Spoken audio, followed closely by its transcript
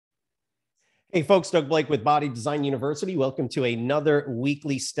Hey folks, Doug Blake with Body Design University. Welcome to another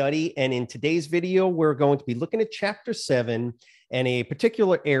weekly study. And in today's video, we're going to be looking at Chapter 7 and a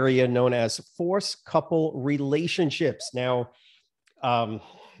particular area known as force couple relationships. Now,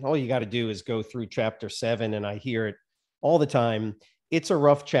 all you got to do is go through Chapter 7, and I hear it all the time. It's a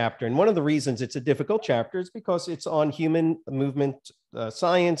rough chapter. And one of the reasons it's a difficult chapter is because it's on human movement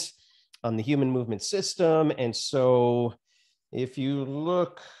science, on the human movement system. And so if you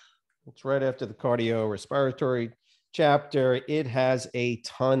look, it's right after the cardiorespiratory chapter. It has a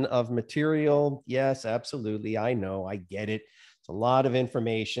ton of material. Yes, absolutely. I know. I get it. It's a lot of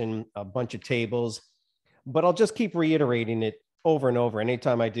information, a bunch of tables, but I'll just keep reiterating it over and over.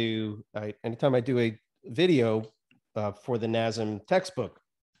 Anytime I do a video for the NASM textbook,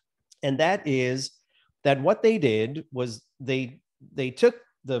 and that is that what they did was they took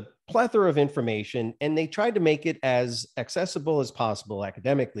the plethora of information and they tried to make it as accessible as possible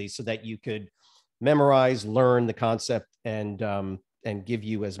academically so that you could memorize, learn the concept, and give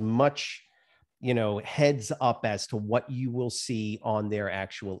you as much, heads up as to what you will see on their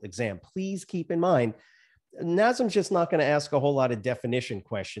actual exam. Please keep in mind, NASM's just not going to ask a whole lot of definition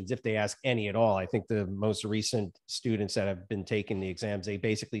questions, if they ask any at all. I think the most recent students that have been taking the exams, they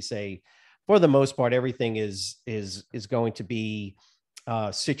basically say, for the most part, everything is going to be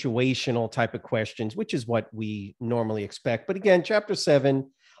situational type of questions, which is what we normally expect. But again, Chapter 7,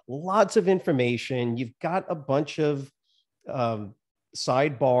 lots of information. You've got a bunch of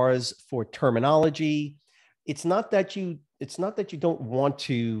sidebars for terminology. It's not that you don't want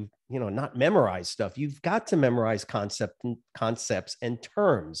to, not memorize stuff. You've got to memorize concepts and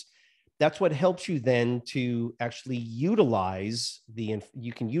terms. That's what helps you then to actually utilize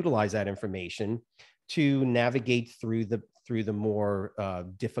you can utilize that information to navigate through the more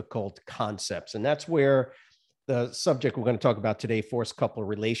difficult concepts. And that's where the subject we're going to talk about today, force couple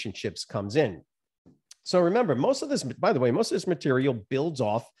relationships, comes in. So remember, most of this material builds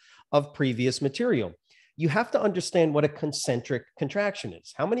off of previous material. You have to understand what a concentric contraction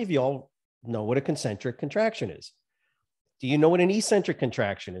is. How many of y'all know what a concentric contraction is? Do you know what an eccentric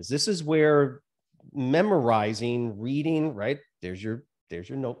contraction is? This is where memorizing, reading, right? There's your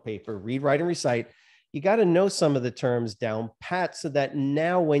note paper, read, write, and recite. You got to know some of the terms down pat so that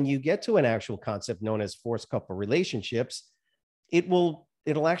now when you get to an actual concept known as force couple relationships, it'll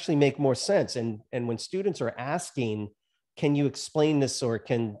actually make more sense. And when students are asking, can you explain this, or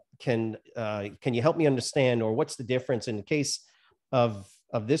can you help me understand, or what's the difference? In the case of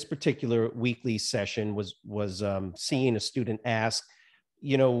this particular weekly session was seeing a student ask,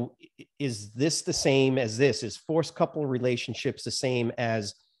 is this the same as this? Is force couple relationships the same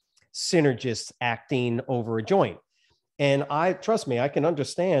as synergists acting over a joint? And trust me, I can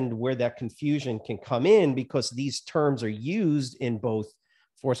understand where that confusion can come in, because these terms are used in both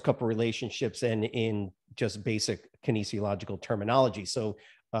force couple relationships and in just basic kinesiological terminology. So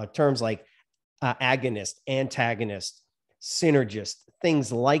terms like agonist, antagonist, synergist,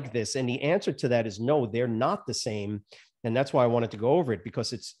 things like this. And the answer to that is no, they're not the same. And that's why I wanted to go over it,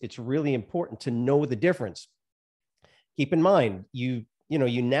 because it's really important to know the difference. Keep in mind, you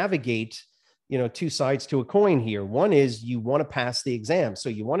navigate, two sides to a coin here. One is you want to pass the exam. So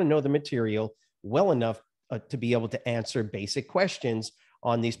you want to know the material well enough to be able to answer basic questions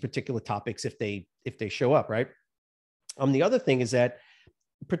on these particular topics if they show up, right? The other thing is that,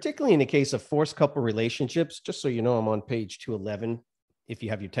 particularly in the case of force couple relationships, just so you know, I'm on page 211, if you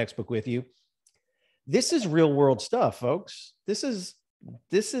have your textbook with you. This is real world stuff, folks. This is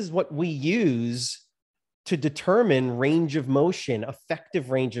what we use to determine range of motion,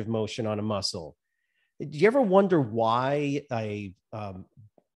 effective range of motion on a muscle. Do you ever wonder why a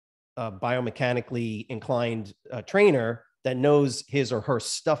biomechanically inclined trainer that knows his or her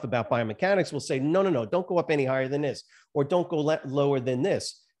stuff about biomechanics will say, no, don't go up any higher than this, or don't go lower than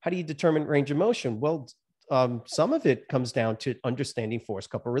this? How do you determine range of motion? Well, some of it comes down to understanding force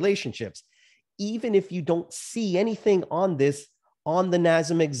couple relationships. Even if you don't see anything on this on the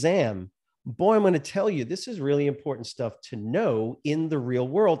NASM exam, boy, I'm going to tell you, this is really important stuff to know in the real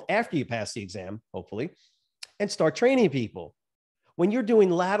world after you pass the exam, hopefully, and start training people. When you're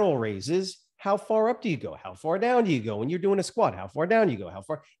doing lateral raises, how far up do you go? How far down do you go? When you're doing a squat, how far down do you go? How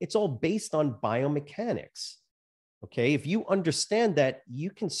far? It's all based on biomechanics. Okay. If you understand that,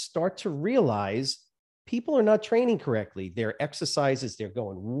 you can start to realize people are not training correctly. Their exercises, they're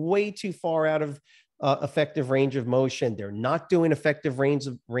going way too far out of effective range of motion. They're not doing effective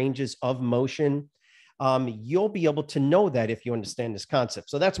ranges of motion. You'll be able to know that if you understand this concept.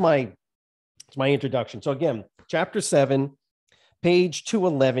 So that's my introduction. So again, Chapter 7, page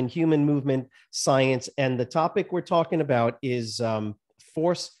 211, Human Movement Science. And the topic we're talking about is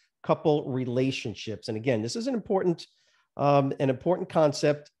force couple relationships. And again, this is an important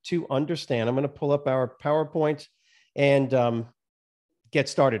concept to understand. I'm going to pull up our PowerPoint and get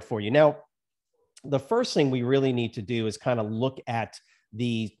started for you. Now, the first thing we really need to do is kind of look at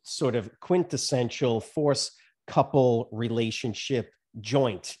the sort of quintessential force couple relationship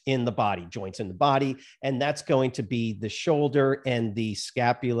joints in the body. And that's going to be the shoulder and the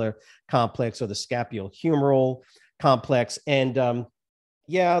scapular complex, or the scapulohumeral complex. And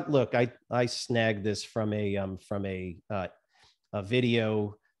yeah, look, I snagged this from a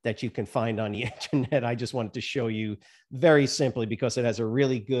video that you can find on the internet. I just wanted to show you very simply because it has a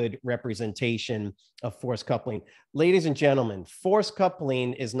really good representation of force coupling. Ladies and gentlemen, force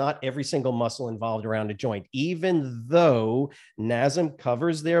coupling is not every single muscle involved around a joint, even though NASM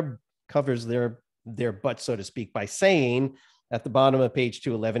covers their butt, so to speak, by saying at the bottom of page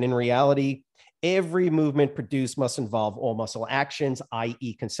 211, in reality, every movement produced must involve all muscle actions,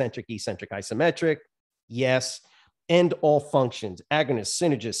 i.e. concentric, eccentric, isometric. Yes. And all functions, agonists,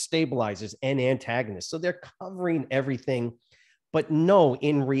 synergists, stabilizers, and antagonists. So they're covering everything. But no,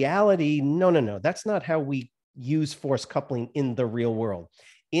 in reality, no. That's not how we use force coupling in the real world.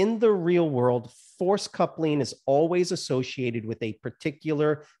 In the real world, force coupling is always associated with a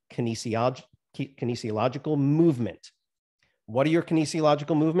particular kinesiological movement. What are your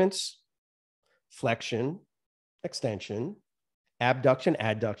kinesiological movements? Flexion, extension, abduction,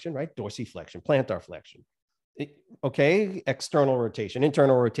 adduction, right? Dorsiflexion, plantar flexion. Okay, external rotation,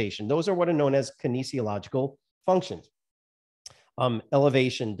 internal rotation. Those are what are known as kinesiological functions.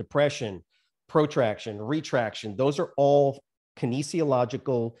 Elevation, depression, protraction, retraction. Those are all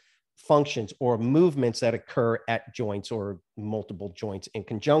kinesiological functions or movements that occur at joints or multiple joints in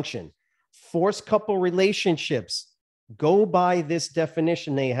conjunction. Force couple relationships go by this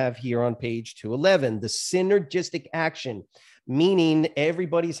definition they have here on page 211, the synergistic action, meaning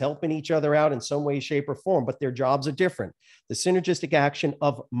everybody's helping each other out in some way, shape, or form, but their jobs are different. The synergistic action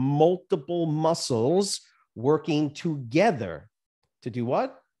of multiple muscles working together to do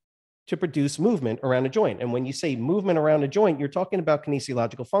what? To produce movement around a joint. And when you say movement around a joint, you're talking about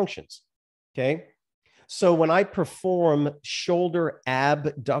kinesiological functions, okay? So when I perform shoulder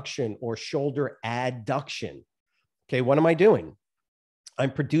abduction or shoulder adduction, okay, what am I doing?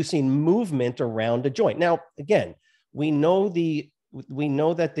 I'm producing movement around a joint. Now, again, we know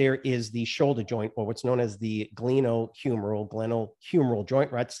that there is the shoulder joint, or what's known as the glenohumeral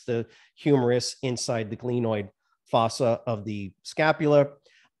joint, right? It's the humerus inside the glenoid fossa of the scapula.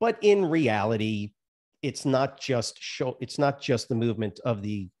 But in reality, it's not just the movement of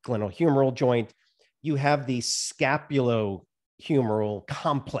the glenohumeral joint. You have the scapulohumeral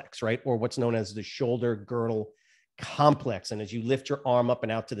complex, right? Or what's known as the shoulder girdle complex. And as you lift your arm up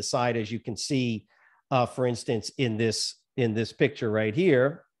and out to the side, as you can see, for instance, in this picture right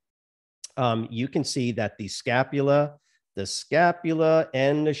here, you can see that the scapula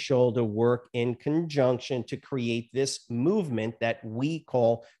and the shoulder work in conjunction to create this movement that we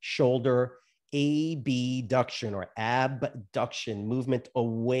call shoulder abduction or abduction, movement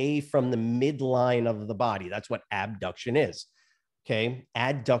away from the midline of the body. That's what abduction is. Okay.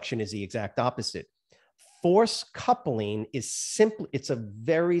 Adduction is the exact opposite. Force coupling is simple. It's a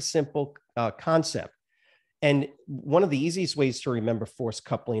very simple concept. And one of the easiest ways to remember force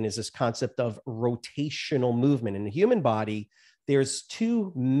coupling is this concept of rotational movement. In the human body, there's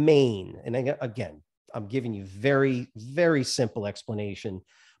two main, and again, I'm giving you very, very simple explanation,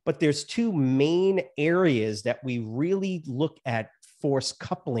 but there's two main areas that we really look at force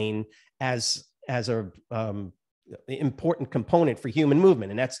coupling as a important component for human movement,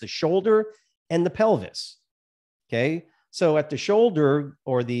 and that's the shoulder and the pelvis. Okay. So at the shoulder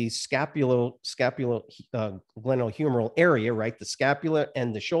or the glenohumeral area, right? The scapula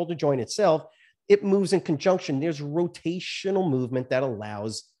and the shoulder joint itself, it moves in conjunction. There's rotational movement that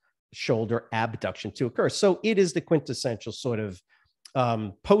allows shoulder abduction to occur. So it is the quintessential sort of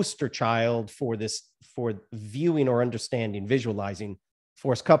poster child for viewing or understanding, visualizing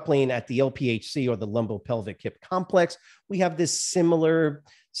force coupling at the LPHC or the lumbopelvic hip complex. We have this similar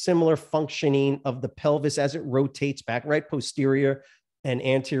functioning of the pelvis as it rotates back, right? Posterior and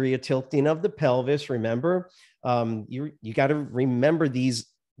anterior tilting of the pelvis. Remember, you got to remember these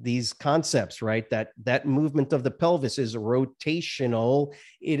concepts, right? That movement of the pelvis is rotational.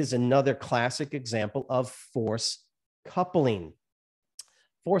 It is another classic example of force coupling.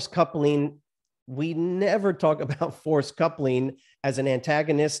 Force coupling, we never talk about force coupling as an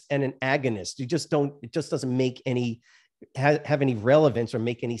antagonist and an agonist. It just doesn't make any have any relevance or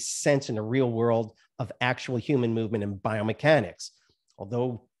make any sense in the real world of actual human movement and biomechanics.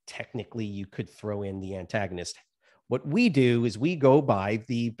 Although technically you could throw in the antagonist. What we do is we go by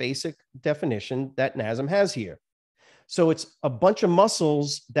the basic definition that NASM has here. So it's a bunch of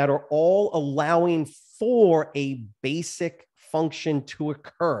muscles that are all allowing for a basic function to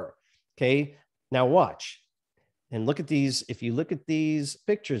occur. Okay, now watch and look at these. If you look at these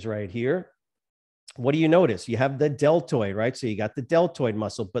pictures right here, what do you notice? You have the deltoid, right? So you got the deltoid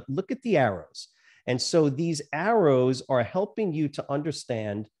muscle, but look at the arrows. And so these arrows are helping you to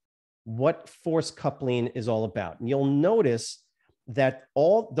understand what force coupling is all about. And you'll notice that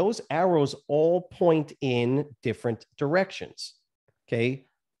all those arrows all point in different directions. Okay,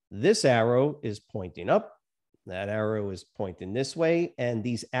 this arrow is pointing up, that arrow is pointing this way, and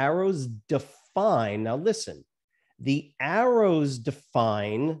these arrows define, now listen, the arrows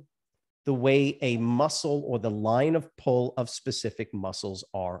define the way a muscle or the line of pull of specific muscles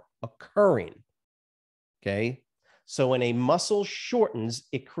are occurring. Okay, so when a muscle shortens,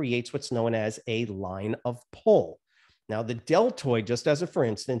 it creates what's known as a line of pull. Now, the deltoid, just as a for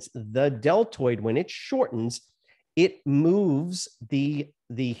instance, the deltoid, when it shortens, it moves the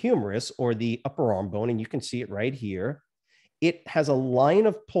humerus or the upper arm bone, and you can see it right here. It has a line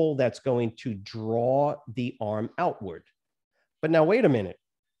of pull that's going to draw the arm outward. But now, wait a minute.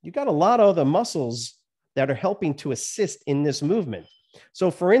 You got a lot of other muscles that are helping to assist in this movement.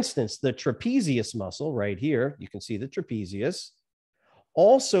 So, for instance, the trapezius muscle right here, you can see the trapezius,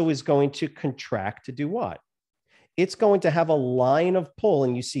 also is going to contract to do what? It's going to have a line of pull,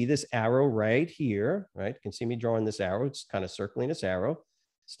 and you see this arrow right here, right? You can see me drawing this arrow. It's kind of circling this arrow.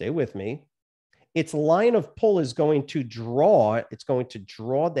 Stay with me. Its line of pull is going to draw, it's going to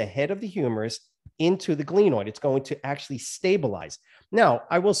draw the head of the humerus into the glenoid. It's going to actually stabilize. Now,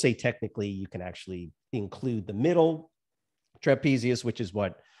 I will say technically you can actually include the middle trapezius, which is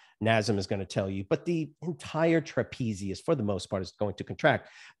what NASM is going to tell you, but the entire trapezius for the most part is going to contract.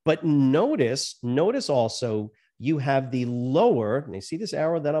 But notice also you have the lower, and you see this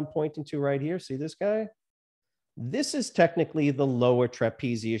arrow that I'm pointing to right here? See this guy? This is technically the lower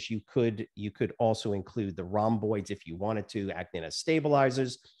trapezius. You could also include the rhomboids if you wanted to, acting as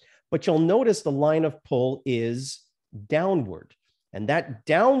stabilizers. But you'll notice the line of pull is downward. And that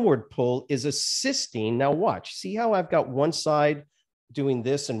downward pull is assisting. Now watch, see how I've got one side doing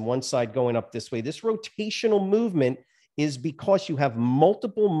this and one side going up this way. This rotational movement is because you have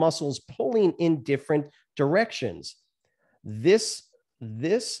multiple muscles pulling in different directions. This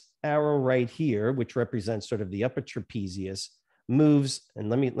arrow right here, which represents sort of the upper trapezius, moves, and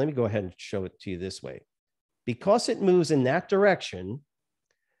let me go ahead and show it to you this way. Because it moves in that direction,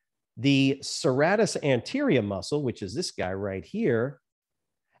 the serratus anterior muscle, which is this guy right here,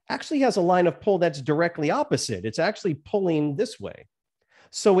 actually has a line of pull that's directly opposite. It's actually pulling this way.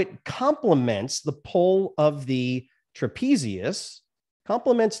 So it complements the pull of the trapezius,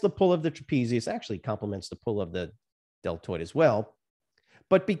 actually complements the pull of the deltoid as well.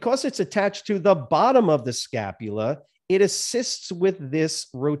 But because it's attached to the bottom of the scapula, it assists with this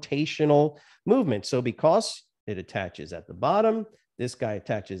rotational movement. So because it attaches at the bottom, this guy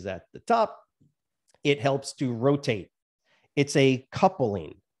attaches at the top, it helps to rotate. It's a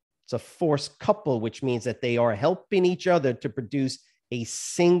coupling. It's a force couple, which means that they are helping each other to produce a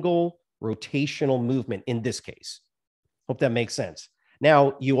single rotational movement in this case. Hope that makes sense.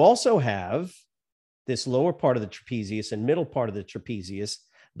 Now, you also have this lower part of the trapezius and middle part of the trapezius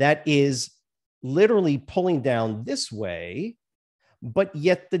that is literally pulling down this way, but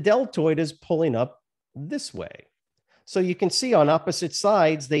yet the deltoid is pulling up this way. So you can see on opposite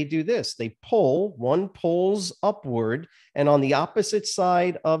sides, they do this. They pull, one pulls upward, and on the opposite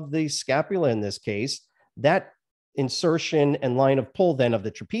side of the scapula in this case, that insertion and line of pull then of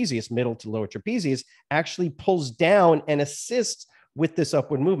the trapezius, middle to lower trapezius, actually pulls down and assists with this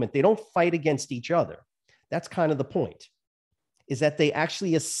upward movement. They don't fight against each other. That's kind of the point, is that they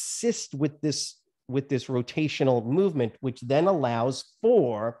actually assist with this rotational movement, which then allows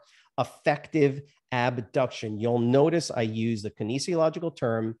for effective abduction. You'll notice I use the kinesiological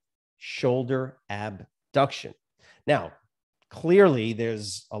term shoulder abduction. Now, clearly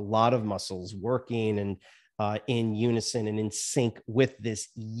there's a lot of muscles working and in unison and in sync with this.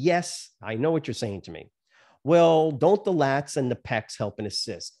 Yes, I know what you're saying to me. Well, don't the lats and the pecs help and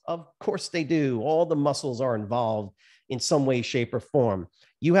assist? Of course they do. All the muscles are involved in some way, shape, or form.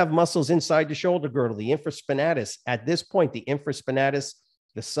 You have muscles inside the shoulder girdle, the infraspinatus. At this point, the infraspinatus,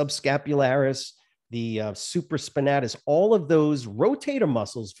 the subscapularis, the supraspinatus, all of those rotator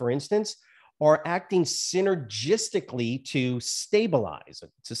muscles, for instance, are acting synergistically to stabilize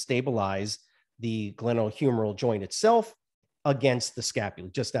the glenohumeral joint itself against the scapula,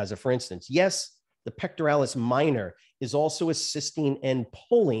 just as a for instance. Yes, the pectoralis minor is also assisting and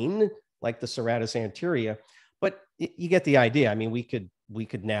pulling like the serratus anterior, but you get the idea. I mean, we could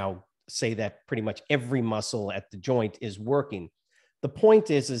now say that pretty much every muscle at the joint is working. The point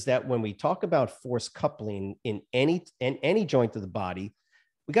is that when we talk about force coupling in any joint of the body,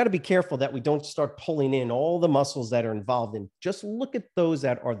 we got to be careful that we don't start pulling in all the muscles that are involved in. Just look at those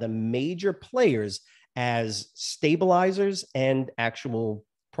that are the major players as stabilizers and actual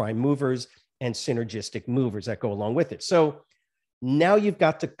prime movers and synergistic movers that go along with it. So now you've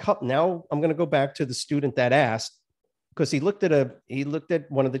got to cut. Now I'm going to go back to the student that asked, because he looked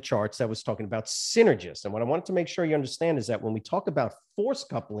at one of the charts that was talking about synergists. And what I wanted to make sure you understand is that when we talk about force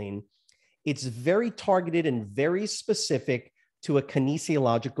coupling, it's very targeted and very specific to a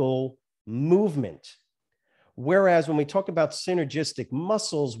kinesiological movement. Whereas when we talk about synergistic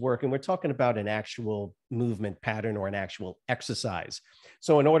muscles working, we're talking about an actual movement pattern or an actual exercise.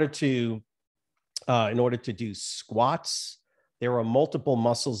 So in order to do squats, there are multiple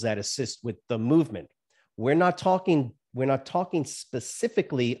muscles that assist with the movement. We're not talking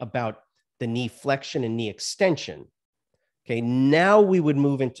specifically about the knee flexion and knee extension. Okay, now we would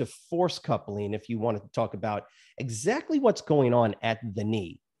move into force coupling if you wanted to talk about exactly what's going on at the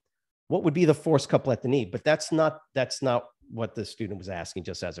knee. What would be the force couple at the knee? But that's not what the student was asking,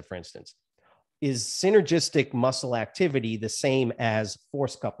 just as a for instance. Is synergistic muscle activity the same as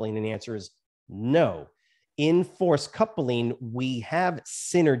force coupling? And the answer is no. In force coupling, we have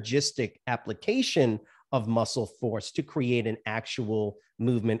synergistic application of muscle force to create an actual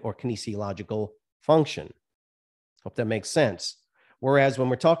movement or kinesiological function. Hope that makes sense. Whereas when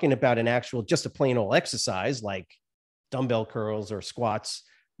we're talking about an actual, just a plain old exercise like dumbbell curls or squats,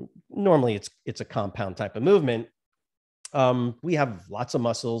 normally it's a compound type of movement. We have lots of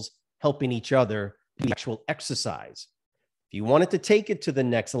muscles helping each other do the actual exercise. If you wanted to take it to the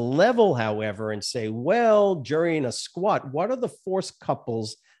next level, however, and say, well, during a squat, what are the force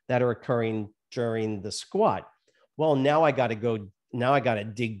couples that are occurring during the squat? Well, now I got to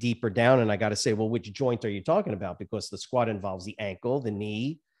dig deeper down and I got to say, well, which joint are you talking about? Because the squat involves the ankle, the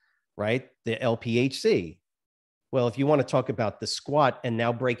knee, right? The LPHC. Well, if you want to talk about the squat and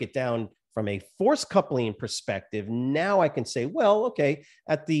now break it down from a force coupling perspective, now I can say, well, okay,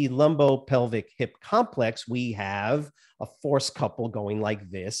 at the lumbopelvic hip complex, we have a force couple going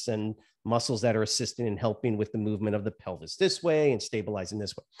like this and muscles that are assisting and helping with the movement of the pelvis this way and stabilizing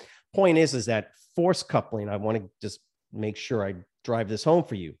this way. Point is that force coupling, I want to just make sure I drive this home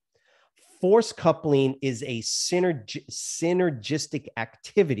for you. Force coupling is a synergistic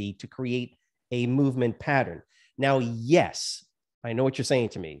activity to create a movement pattern. Now, yes, I know what you're saying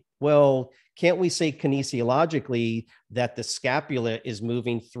to me. Well, can't we say kinesiologically that the scapula is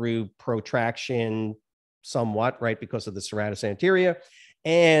moving through protraction somewhat, right? Because of the serratus anterior.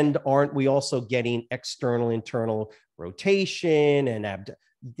 And aren't we also getting external, internal rotation and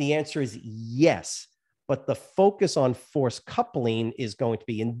the answer is yes. But the focus on force coupling is going to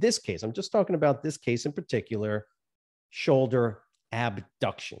be, in this case, I'm just talking about this case in particular, shoulder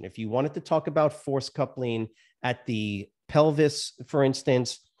abduction. If you wanted to talk about force coupling at the pelvis, for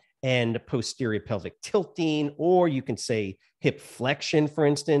instance, and posterior pelvic tilting, or you can say hip flexion, for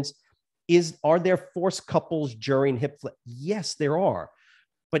instance, are there force couples during hip flexion? Yes, there are.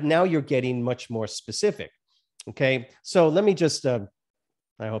 But now you're getting much more specific. Okay, so let me just, I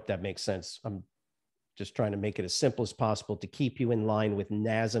hope that makes sense. I'm just trying to make it as simple as possible to keep you in line with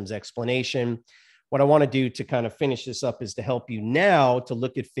NASM's explanation. What I want to do to kind of finish this up is to help you now to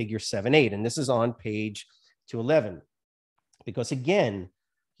look at figure 7-8. And this is on page 211. Because again,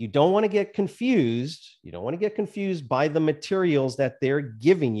 you don't want to get confused. You don't want to get confused by the materials that they're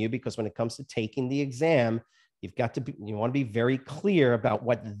giving you, because when it comes to taking the exam, you want to be very clear about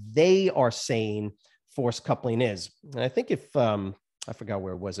what they are saying force coupling is. And I think if, I forgot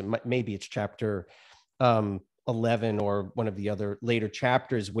where it was, maybe it's chapter 11 or one of the other later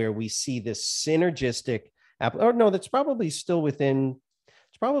chapters where we see this synergistic, or no, that's probably still within,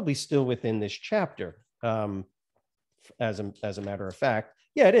 this chapter. As a matter of fact,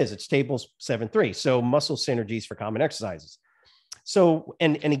 yeah, it is. It's table 7.3. So muscle synergies for common exercises. So,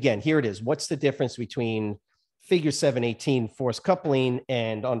 and again, here it is. What's the difference between figure 7.18 force coupling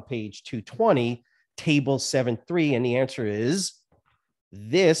and on page 220, table 7.3? And the answer is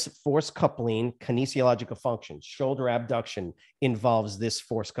this force coupling kinesiological function. Shoulder abduction involves this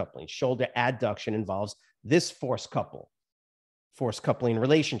force coupling. Shoulder adduction involves this force coupling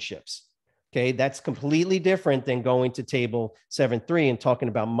relationships. Okay, that's completely different than going to table 7.3 and talking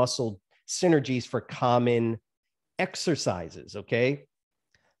about muscle synergies for common exercises. Okay,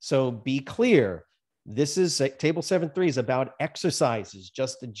 so be clear. This is table 7.3 is about exercises,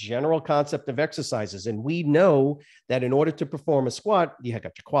 just the general concept of exercises. And we know that in order to perform a squat, you have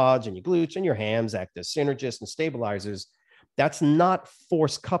got your quads and your glutes and your hams act as synergists and stabilizers. That's not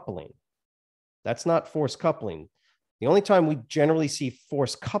force coupling. That's not force coupling. The only time we generally see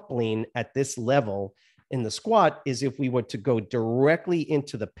force coupling at this level in the squat is if we were to go directly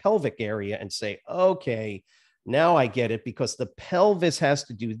into the pelvic area and say, okay, now I get it, because the pelvis has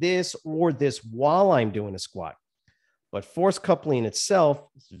to do this or this while I'm doing a squat. But force coupling itself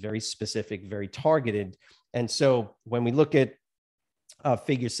is very specific, very targeted. And so when we look at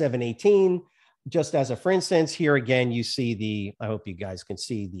figure 718, just as a for instance, here again, you see the, I hope you guys can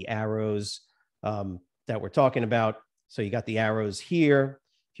see the arrows that we're talking about. So you got the arrows here.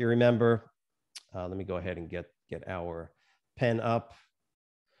 If you remember, let me go ahead and get our pen up.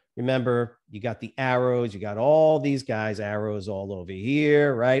 Remember, you got the arrows, you got all these guys, arrows all over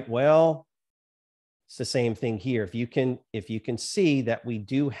here, right? Well, it's the same thing here. If you can see that we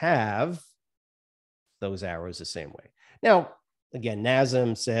do have those arrows the same way. Now, again,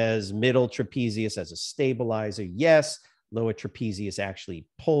 NASM says middle trapezius as a stabilizer. Yes, lower trapezius actually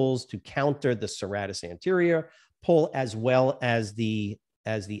pulls to counter the serratus anterior pull, as well as the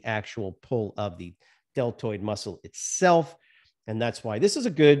actual pull of the deltoid muscle itself. And that's why this is a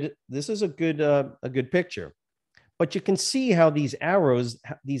good picture. But you can see how these arrows,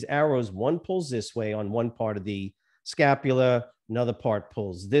 one pulls this way on one part of the scapula, another part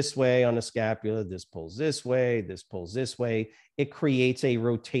pulls this way on the scapula, this pulls this way, this pulls this way. It creates a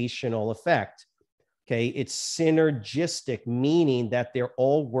rotational effect. Okay, it's synergistic, meaning that they're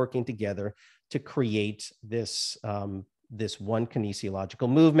all working together to create this, this one kinesiological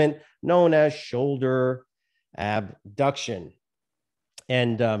movement known as shoulder abduction.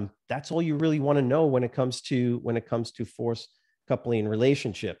 And that's all you really want to know when it comes to force coupling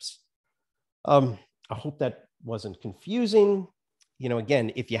relationships. I hope that wasn't confusing. You know,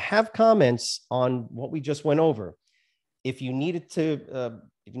 again, if you have comments on what we just went over, if you need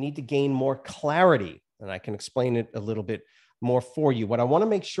to gain more clarity, and I can explain it a little bit more for you, what I want to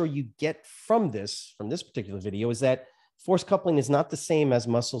make sure you get from this particular video is that force coupling is not the same as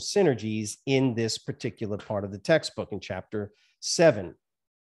muscle synergies in this particular part of the textbook in chapter 7.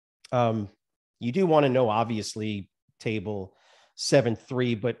 You do want to know, obviously, table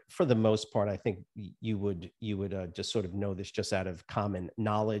 7.3, but for the most part, I think you would just sort of know this just out of common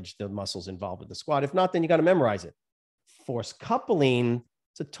knowledge, the muscles involved with the squat. If not, then you got to memorize it. Force coupling,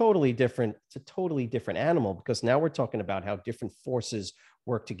 it's a totally different animal, because now we're talking about how different forces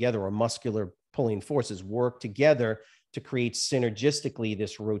work together, or muscular pulling forces work together to create synergistically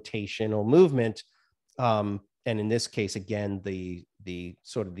this rotational movement. And in this case, again, the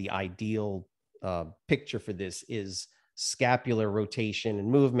sort of the ideal picture for this is scapular rotation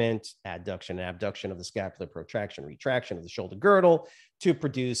and movement, adduction and abduction of the scapula, protraction, retraction of the shoulder girdle to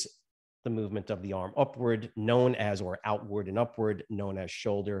produce the movement of the arm upward, known as, or outward and upward, known as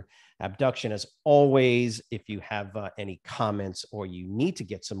shoulder abduction. As always, if you have any comments or you need to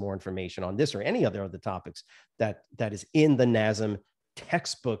get some more information on this or any other of the topics that is in the NASM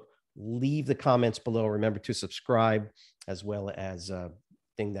textbook, leave the comments below. Remember to subscribe, as well as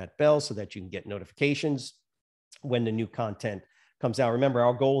ding that bell so that you can get notifications when the new content comes out. Remember,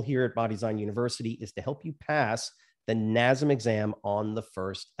 our goal here at Body Design University is to help you pass the NASM exam on the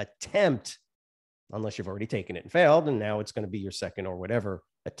first attempt, unless you've already taken it and failed, and now it's going to be your second or whatever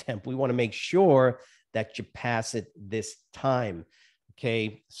attempt. We want to make sure that you pass it this time.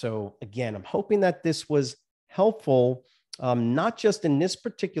 Okay, so again, I'm hoping that this was helpful, not just in this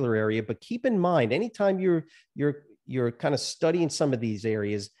particular area, but keep in mind, anytime you're kind of studying some of these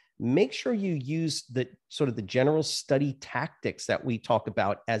areas, make sure you use the sort of the general study tactics that we talk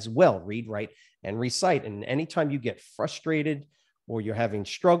about as well. Read, write, and recite. And anytime you get frustrated or you're having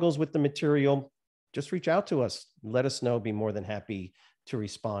struggles with the material, just reach out to us. Let us know. Be more than happy to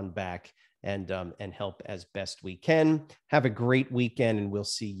respond back and help as best we can. Have a great weekend, and we'll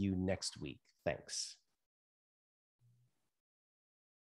see you next week. Thanks.